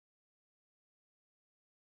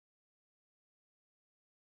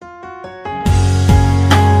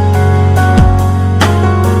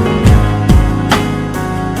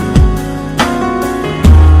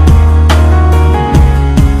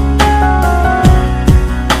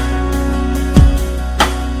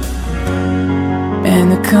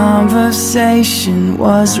conversation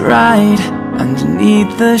was right.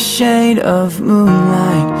 Underneath the shade of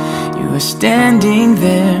moonlight, you were standing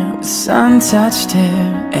there with sun-touched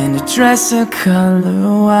hair and a dress a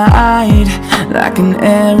color white. Like an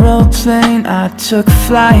aeroplane, I took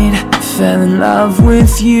flight. Fell in love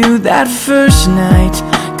with you that first night,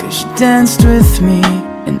 'cause you danced with me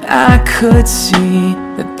and I could see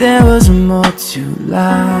that there was more to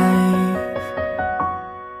life.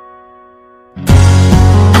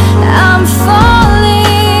 I'm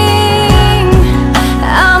falling,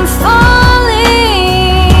 I'm falling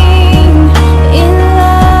in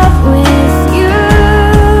love with you.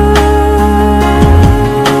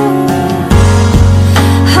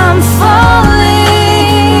 I'm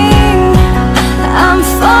falling, I'm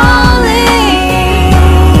falling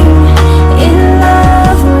in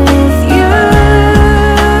love with you.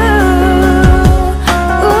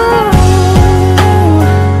 Ooh.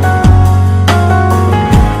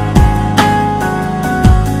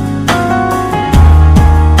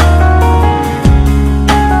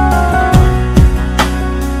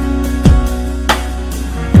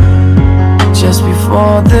 Just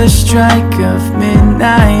before the strike of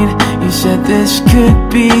midnight, you said this could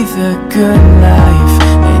be the good life.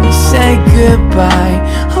 Then you say goodbye,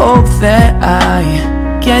 hope that I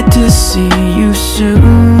get to see you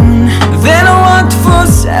soon. Then I walked for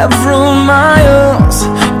several miles,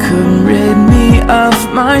 couldn't rid me of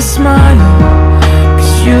my smile,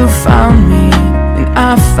 'cause you found me and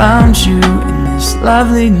I found you in this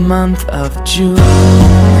lovely month of June.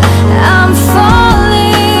 I'm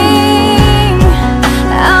falling,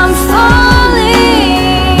 I'm falling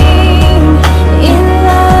in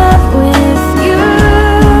love with you.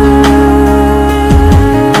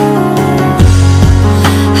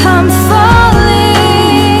 I'm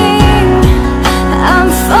falling, I'm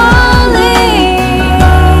falling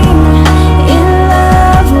in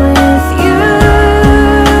love with you.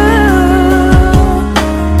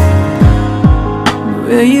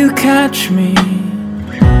 Will you catch me?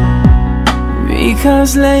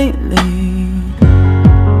 Because lately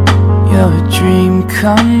you're a dream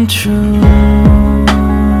come true.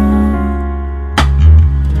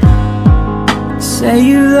 Say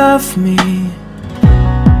you love me,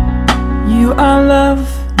 you are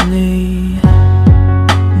lovely.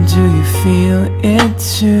 Do you feel it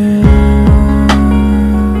too?